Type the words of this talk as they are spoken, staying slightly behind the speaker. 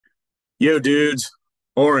Yo, dudes,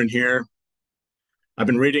 Oren here. I've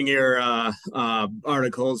been reading your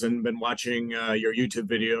articles and been watching your YouTube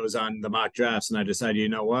videos on the mock drafts, and I decided, you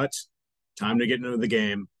know what? Time to get into the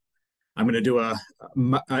game. I'm going to do a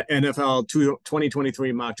NFL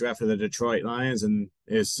 2023 mock draft for the Detroit Lions, and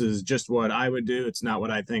this is just what I would do. It's not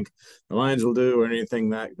what I think the Lions will do or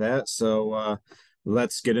anything like that. So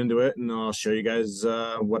let's get into it, and I'll show you guys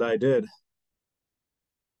what I did.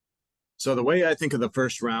 So the way I think of the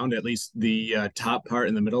first round, at least the top part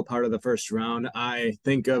and the middle part of the first round, I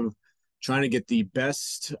think of trying to get the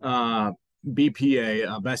best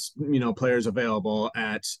BPA, best players available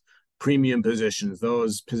at premium positions.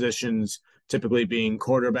 Those positions typically being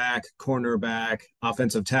quarterback, cornerback,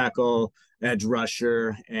 offensive tackle, edge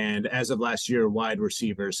rusher, and as of last year, wide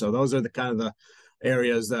receiver. So those are the kind of the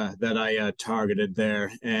areas that I targeted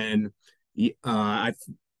there, and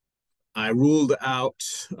I ruled out,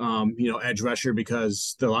 edge rusher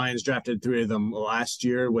because the Lions drafted three of them last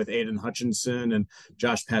year with Aiden Hutchinson and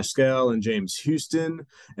Josh Pascal and James Houston.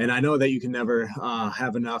 And I know that you can never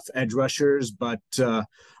have enough edge rushers, but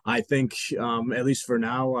I think, at least for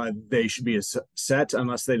now, they should be a set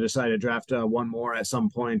unless they decide to draft one more at some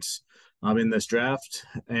point in this draft.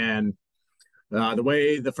 And the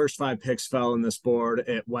way the first five picks fell in this board,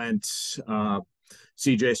 it went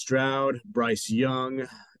CJ Stroud, Bryce Young,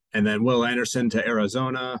 and then Will Anderson to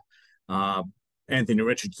Arizona, uh, Anthony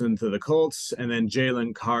Richardson to the Colts, and then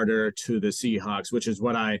Jalen Carter to the Seahawks, which is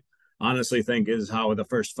what I honestly think is how the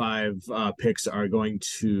first five picks are going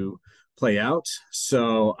to play out.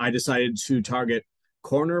 So I decided to target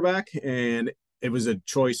cornerback, and it was a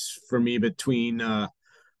choice for me between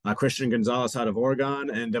Christian Gonzalez out of Oregon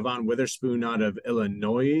and Devon Witherspoon out of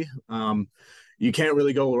Illinois. You can't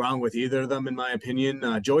really go wrong with either of them, in my opinion.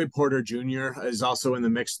 Joey Porter Jr. is also in the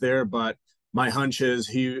mix there, but my hunch is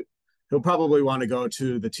he'll probably want to go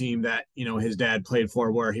to the team that his dad played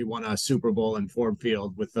for, where he won a Super Bowl in Ford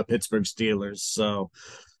Field with the Pittsburgh Steelers. So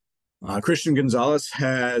Christian Gonzalez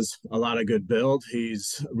has a lot of good build.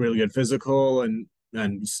 He's really good physical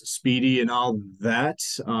and speedy and all that.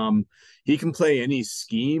 He can play any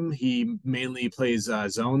scheme. He mainly plays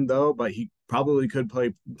zone though, but he probably could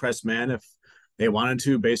play press man if they wanted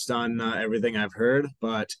to, based on everything I've heard.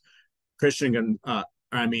 But Christian,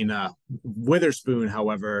 Witherspoon,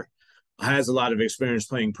 however, has a lot of experience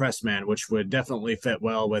playing press man, which would definitely fit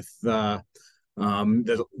well with what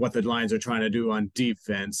the Lions are trying to do on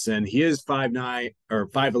defense. And he is 5'9" or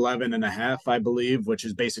 5'11" and a half, I believe, which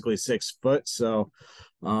is basically 6 foot.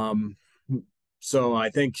 Um, so I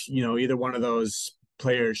think either one of those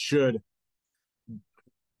players should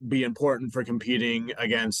be important for competing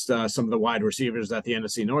against some of the wide receivers that the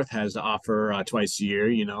NFC North has to offer twice a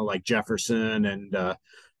year, like Jefferson and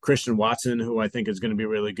Christian Watson, who I think is going to be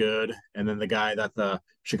really good. And then the guy that the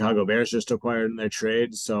Chicago Bears just acquired in their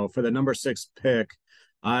trade. So for the number 6 pick,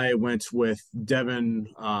 I went with Devin.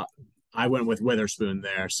 I went with Witherspoon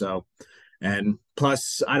there. So, and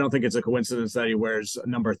plus, I don't think it's a coincidence that he wears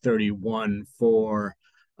number 31 for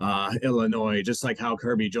Illinois, just like how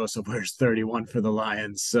Kirby Joseph wears 31 for the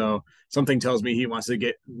Lions. So something tells me he wants to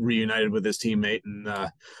get reunited with his teammate, and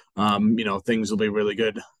things will be really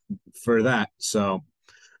good for that. So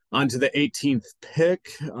on to the 18th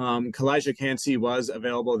pick. Kalijah Kancey was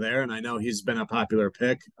available there, and I know he's been a popular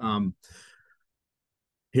pick.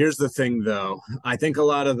 Here's the thing, though. I think a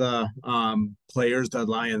lot of the players that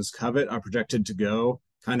Lions covet are projected to go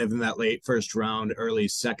kind of in that late first round, early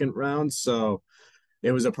second round. So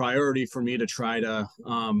it was a priority for me to try to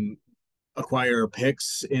acquire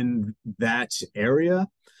picks in that area.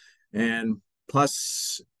 And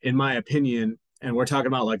plus, in my opinion, and we're talking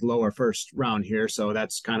about like lower first round here, so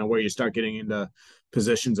that's kind of where you start getting into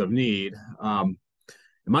positions of need. In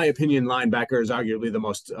my opinion, linebacker is arguably the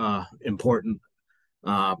most important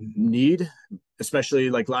need, especially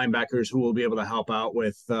like linebackers who will be able to help out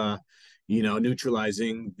with,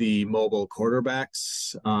 neutralizing the mobile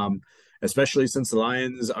quarterbacks, especially since the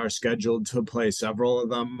Lions are scheduled to play several of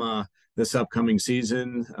them this upcoming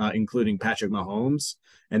season, including Patrick Mahomes.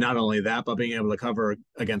 And not only that, but being able to cover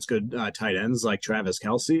against good tight ends like Travis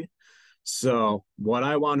Kelce. So what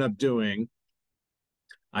I wound up doing,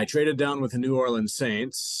 I traded down with the New Orleans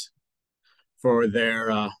Saints for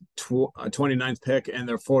their 29th pick and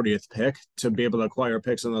their 40th pick to be able to acquire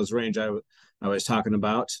picks in those range I was talking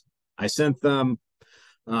about. I sent them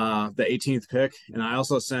the 18th pick, and I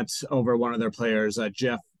also sent over one of their players,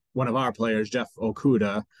 one of our players, Jeff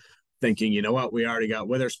Okudah, thinking, you know what, we already got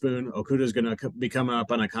Witherspoon. Okudah's going to be coming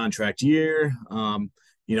up on a contract year.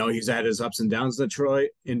 He's had his ups and downs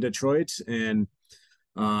in Detroit, and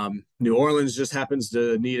New Orleans just happens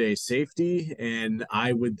to need a safety, and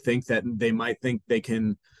I would think that they might think they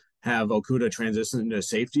can have Okudah transition into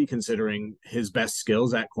safety, considering his best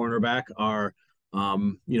skills at cornerback are,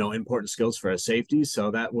 important skills for a safety.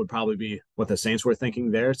 So that would probably be what the Saints were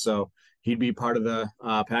thinking there. So he'd be part of the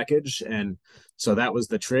package, and so that was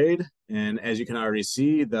the trade. And as you can already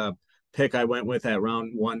see, the pick I went with at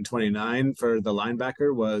round 129 for the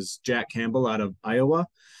linebacker was Jack Campbell out of Iowa.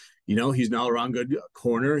 He's an all-around good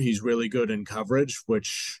corner. He's really good in coverage,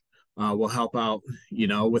 which will help out,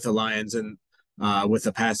 with the Lions and with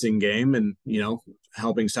the passing game and,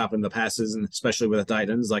 helping stopping the passes, and especially with the tight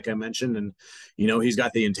ends, like I mentioned. And, he's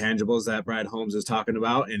got the intangibles that Brad Holmes is talking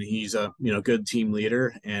about, and he's a, good team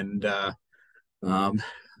leader. And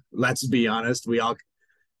let's be honest, we all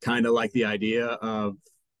kind of like the idea of,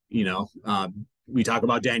 we talk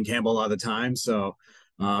about Dan Campbell all the time. So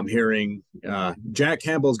hearing Jack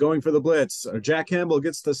Campbell's going for the blitz, or Jack Campbell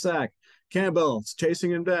gets the sack, Campbell's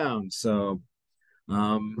chasing him down. So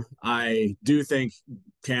I do think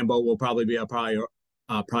Campbell will probably be a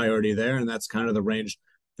priority there, and that's kind of the range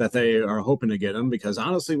that they are hoping to get him. Because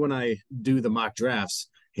honestly, when I do the mock drafts,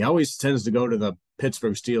 he always tends to go to the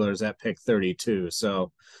Pittsburgh Steelers at pick 32.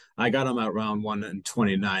 So I got him at round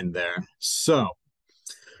 129 there. So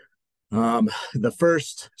the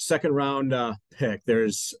second round pick,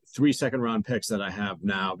 there's 3 second round picks that I have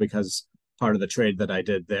now because part of the trade that I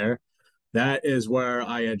did there. That is where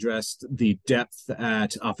I addressed the depth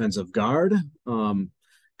at offensive guard.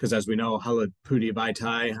 Because as we know, Halapudi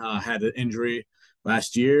Vaitai had an injury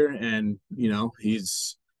last year, and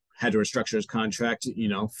he's had to restructure his contract,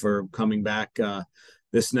 for coming back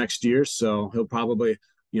this next year. So he'll probably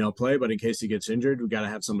play, but in case he gets injured, we got to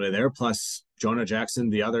have somebody there. Plus, Jonah Jackson,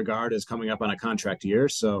 the other guard, is coming up on a contract year.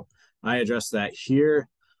 So I addressed that here.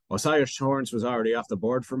 Osiris Torrance was already off the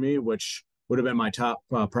board for me, which would have been my top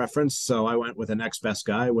preference. So I went with the next best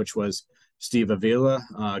guy, which was Steve Avila,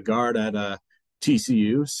 guard at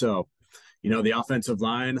TCU. So, the offensive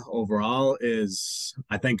line overall is,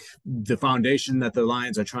 I think, the foundation that the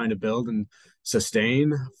Lions are trying to build and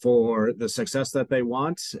sustain for the success that they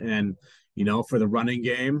want. And, for the running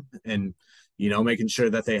game, and, making sure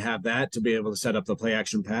that they have that to be able to set up the play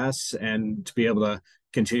action pass and to be able to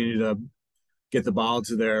continue to get the ball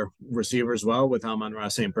to their receivers well with Amon-Ra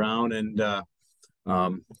St. Brown and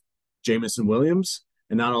Jameson Williams,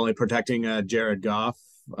 and not only protecting Jared Goff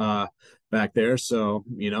back there. So,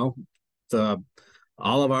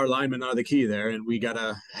 all of our linemen are the key there, and we got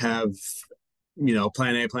to have,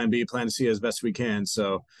 plan A, plan B, plan C as best we can.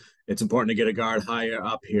 So it's important to get a guard higher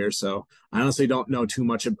up here. So I honestly don't know too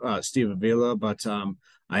much about Steve Avila, but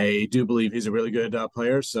I do believe he's a really good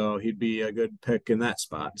player. So he'd be a good pick in that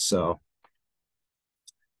spot. So,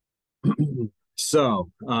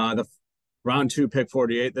 the round 2 pick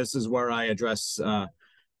 48, this is where I address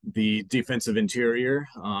the defensive interior.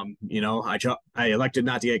 I elected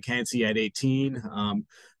not to get Kancey at 18.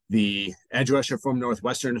 The edge rusher from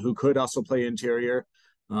Northwestern, who could also play interior.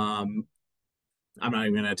 I'm not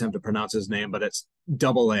even going to attempt to pronounce his name, but it's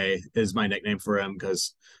Double A is my nickname for him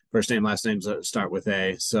because first name, last names start with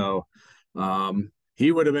A. So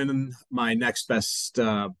he would have been my next best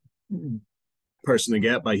person to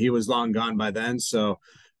get, but he was long gone by then. So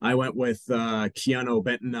I went with Keanu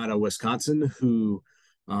Benton out of Wisconsin, who,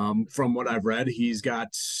 from what I've read, he's got,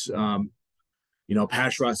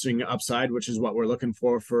 pass rushing upside, which is what we're looking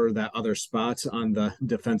for that other spot on the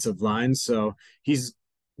defensive line. So he's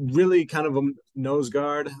really kind of a nose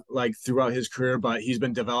guard like throughout his career, but he's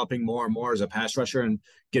been developing more and more as a pass rusher and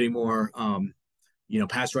getting more,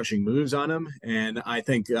 pass rushing moves on him. And I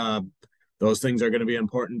think those things are going to be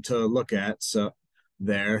important to look at. So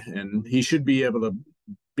there, and he should be able to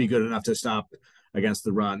be good enough to stop against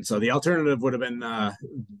the run. So the alternative would have been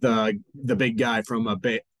the big guy from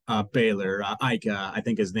Baylor, Ike, I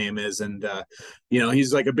think his name is, and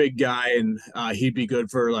he's like a big guy, and he'd be good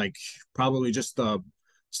for like probably just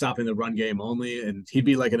stopping the run game only, and he'd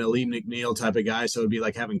be like an Aleem McNeil type of guy. So it'd be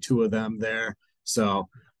like having 2 of them there. So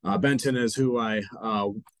Benton is who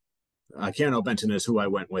Keanu Benton is who I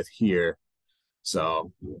went with here.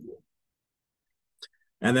 So.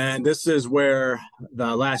 And then this is where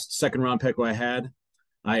the last second round pick I had.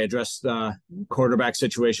 I addressed the quarterback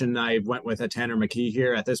situation. I went with a Tanner McKee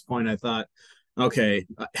here. At this point, I thought, okay,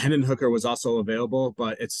 Hendon Hooker was also available,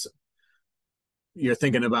 but you're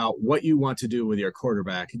thinking about what you want to do with your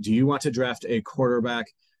quarterback. Do you want to draft a quarterback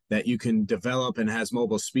that you can develop and has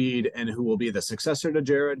mobile speed and who will be the successor to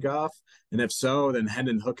Jared Goff? And if so, then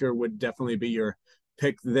Hendon Hooker would definitely be your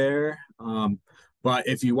pick there. But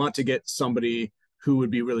if you want to get somebody who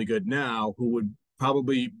would be really good now, who would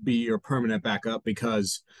probably be your permanent backup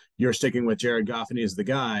because you're sticking with Jared Goff and he's the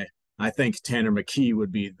guy, I think Tanner McKee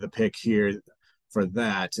would be the pick here for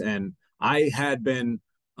that. And I had been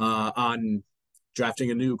on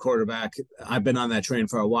drafting a new quarterback. I've been on that train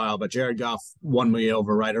for a while, but Jared Goff won me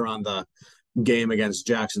over right around the game against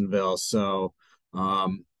Jacksonville. So,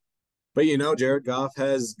 but Jared Goff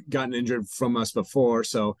has gotten injured from us before.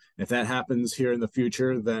 So if that happens here in the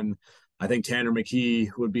future, then I think Tanner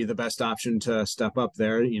McKee would be the best option to step up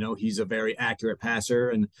there. He's a very accurate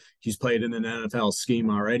passer and he's played in an NFL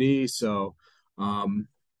scheme already. So, I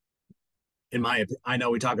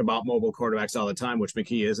know we talk about mobile quarterbacks all the time, which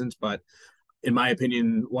McKee isn't, but in my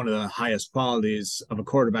opinion, one of the highest qualities of a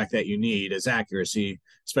quarterback that you need is accuracy,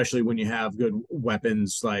 especially when you have good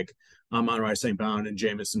weapons like Amon-Ra St. Brown and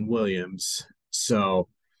Jameson Williams. So,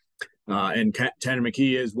 and Tanner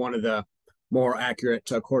McKee is one of the more accurate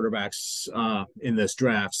quarterbacks in this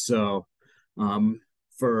draft. So,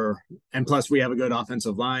 and plus we have a good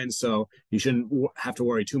offensive line, so you shouldn't have to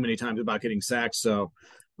worry too many times about getting sacked. So,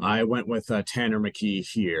 I went with Tanner McKee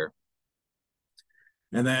here.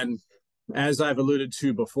 And then, as I've alluded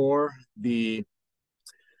to before, the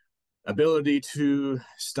ability to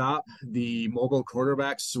stop the mobile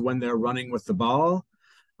quarterbacks when they're running with the ball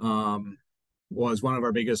was one of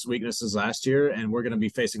our biggest weaknesses last year, and we're going to be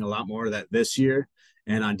facing a lot more of that this year.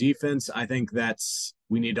 And on defense, I think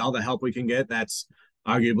we need all the help we can get. That's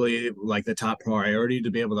arguably like the top priority, to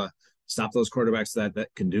be able to stop those quarterbacks that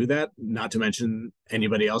can do that, not to mention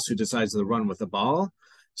anybody else who decides to run with the ball.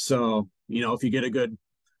 So, if you get a good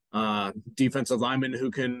defensive lineman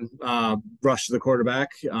who can rush the quarterback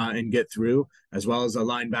and get through, as well as a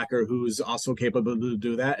linebacker who's also capable to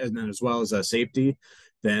do that, and then as well as a safety,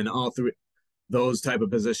 then all three those type of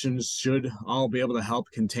positions should all be able to help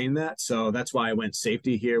contain that. So that's why I went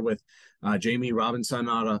safety here with Jamie Robinson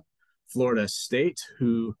out of Florida State,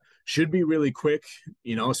 who should be really quick,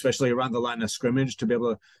 especially around the line of scrimmage, to be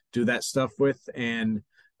able to do that stuff with. And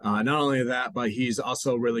not only that, but he's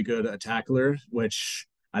also really good a tackler, which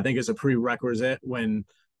I think is a prerequisite when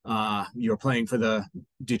you're playing for the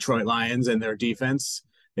Detroit Lions and their defense.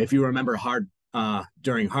 If you remember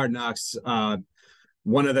during Hard Knocks,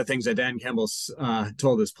 one of the things that Dan Campbell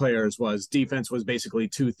told his players was defense was basically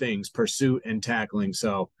two things: pursuit and tackling.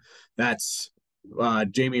 So that's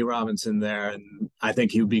Jamie Robinson there, and I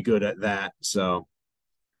think he would be good at that. So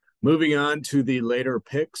moving on to the later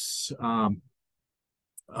picks, the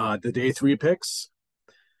day 3 picks.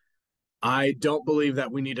 I don't believe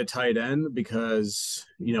that we need a tight end because,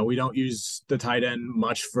 we don't use the tight end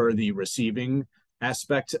much for the receiving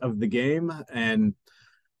aspect of the game. And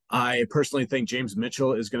I personally think James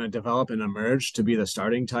Mitchell is going to develop and emerge to be the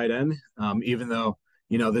starting tight end, even though,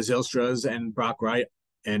 the Zylstras and Brock Wright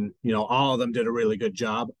and, all of them did a really good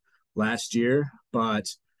job last year. But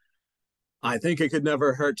I think it could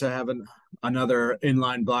never hurt to have another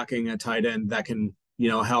inline blocking a tight end that can,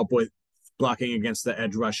 help with blocking against the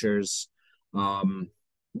edge rushers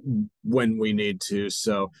when we need to.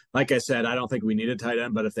 So, like I said, I don't think we need a tight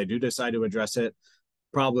end, but if they do decide to address it,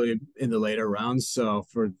 probably in the later rounds. So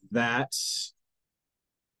for that,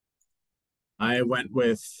 I went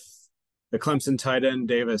with the Clemson tight end,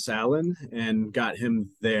 Davis Allen, and got him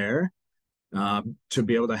there to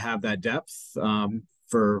be able to have that depth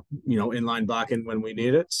for, inline blocking when we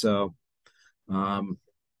need it. So,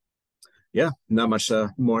 yeah, not much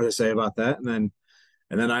more to say about that. And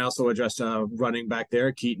then I also addressed running back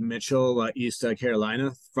there, Keaton Mitchell, East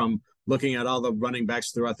Carolina. From looking at all the running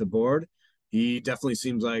backs throughout the board, he definitely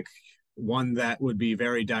seems like one that would be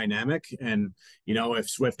very dynamic. And, if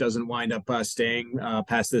Swift doesn't wind up staying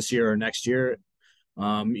past this year or next year,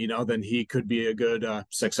 then he could be a good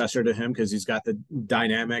successor to him because he's got the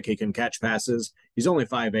dynamic. He can catch passes. He's only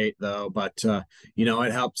 5'8", though, but,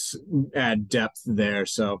 it helps add depth there.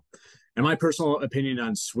 So, in my personal opinion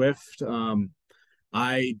on Swift,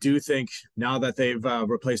 I do think now that they've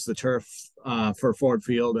replaced the turf for Ford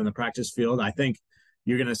Field and the practice field, I think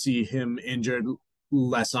you're going to see him injured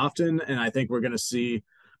less often. And I think we're going to see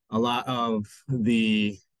a lot of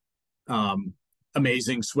the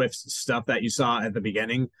amazing Swift stuff that you saw at the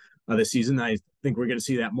beginning of the season. I think we're going to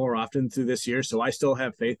see that more often through this year. So I still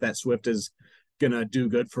have faith that Swift is going to do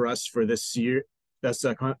good for us for this year. That's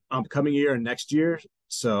the upcoming year and next year.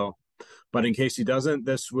 So, but in case he doesn't,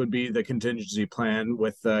 this would be the contingency plan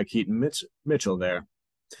with Keaton Mitchell there.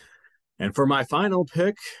 And for my final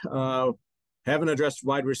pick, haven't addressed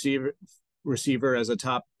wide receiver as a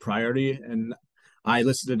top priority, and I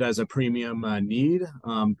listed it as a premium need.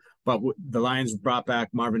 But the Lions brought back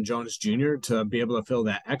Marvin Jones Jr. to be able to fill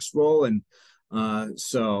that X role, and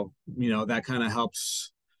so that kind of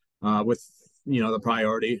helps with the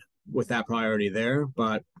priority with that priority there.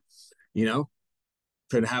 But, you know,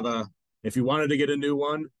 could have if you wanted to get a new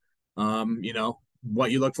one,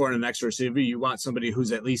 what you look for in an next receiver, you want somebody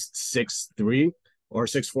who's at least 6'3" or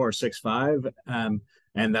 6'4" or 6'5".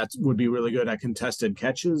 And that would be really good at contested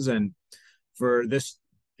catches. And for this,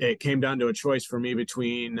 it came down to a choice for me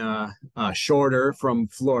between Shorter from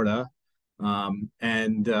Florida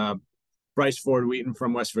and Bryce Ford Wheaton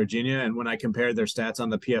from West Virginia. And when I compared their stats on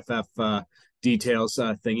the PFF details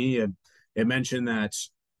thingy, it mentioned that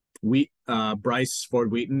Bryce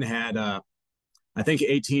Ford Wheaton had, I think,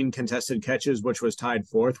 18 contested catches, which was tied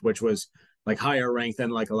fourth, which was like higher ranked than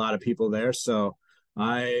like a lot of people there. So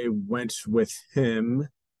I went with him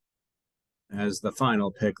as the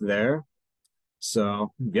final pick there.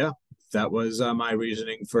 So yeah, that was my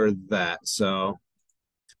reasoning for that. So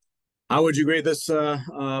how would you grade this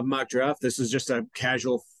mock draft? This is just a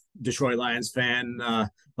casual Detroit Lions fan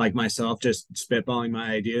like myself, just spitballing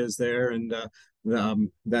my ideas there and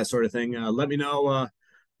that sort of thing. Let me know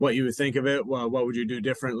what you would think of it. What would you do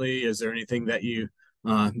differently? Is there anything that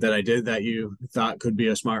that I did that you thought could be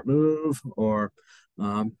a smart move, or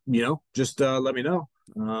just let me know.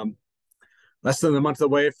 Less than a month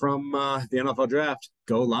away from the NFL draft.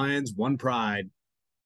 Go Lions, one pride.